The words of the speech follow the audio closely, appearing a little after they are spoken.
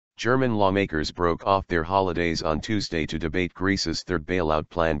German lawmakers broke off their holidays on Tuesday to debate Greece's third bailout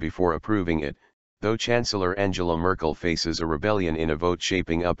plan before approving it, though Chancellor Angela Merkel faces a rebellion in a vote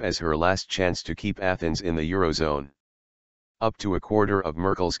shaping up as her last chance to keep Athens in the eurozone. Up to a quarter of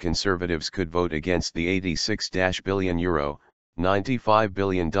Merkel's conservatives could vote against the €86 billion, $95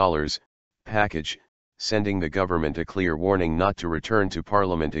 billion, package, sending the government a clear warning not to return to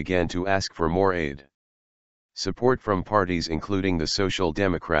parliament again to ask for more aid. Support from parties including the Social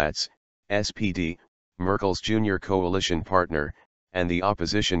Democrats, SPD, Merkel's junior coalition partner, and the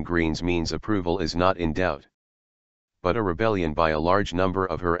opposition Greens means approval is not in doubt. But a rebellion by a large number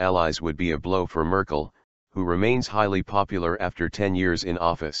of her allies would be a blow for Merkel, who remains highly popular after 10 years in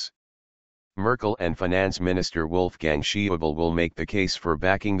office. Merkel and Finance Minister Wolfgang Schaeuble will make the case for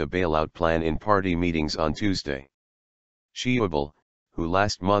backing the bailout plan in party meetings on Tuesday. Schaeuble, who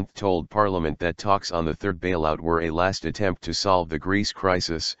last month told Parliament that talks on the third bailout were a last attempt to solve the Greece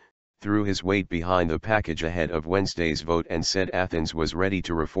crisis, threw his weight behind the package ahead of Wednesday's vote and said Athens was ready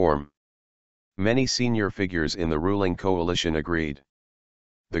to reform. Many senior figures in the ruling coalition agreed.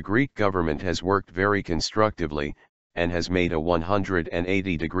 The Greek government has worked very constructively, and has made a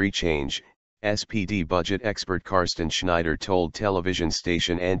 180-degree change, SPD budget expert Carsten Schneider told television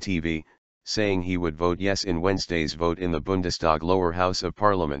station NTV, saying he would vote yes in Wednesday's vote in the Bundestag lower house of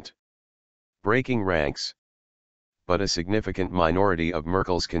parliament. Breaking ranks. But a significant minority of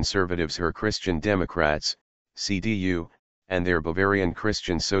Merkel's conservatives, her Christian Democrats, CDU, and their Bavarian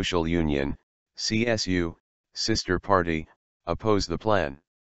Christian Social Union, CSU, sister party, oppose the plan.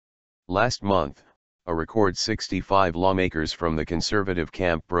 Last month, a record 65 lawmakers from the conservative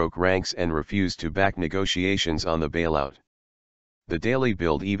camp broke ranks and refused to back negotiations on the bailout. The Daily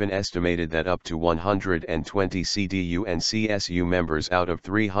Bild even estimated that up to 120 CDU and CSU members out of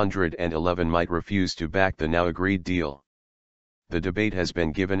 311 might refuse to back the now agreed deal. The debate has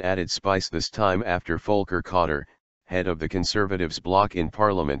been given added spice this time after Volker Kotter, head of the Conservatives bloc in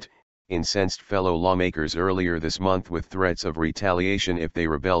Parliament, incensed fellow lawmakers earlier this month with threats of retaliation if they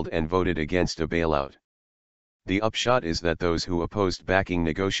rebelled and voted against a bailout. The upshot is that those who opposed backing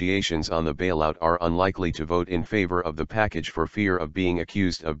negotiations on the bailout are unlikely to vote in favor of the package for fear of being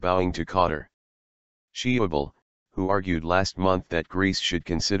accused of bowing to Kotter. Schaeuble, who argued last month that Greece should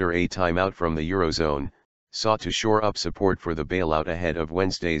consider a timeout from the eurozone, sought to shore up support for the bailout ahead of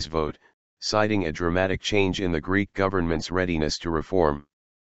Wednesday's vote, citing a dramatic change in the Greek government's readiness to reform.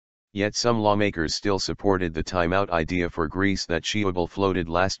 Yet some lawmakers still supported the timeout idea for Greece that Schaeuble floated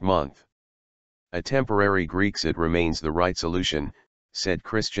last month. A temporary Grexit remains the right solution, said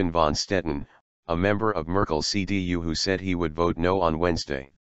Christian von Stetten, a member of Merkel's CDU who said he would vote no on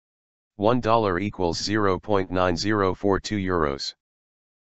Wednesday. $1 equals €0.9042.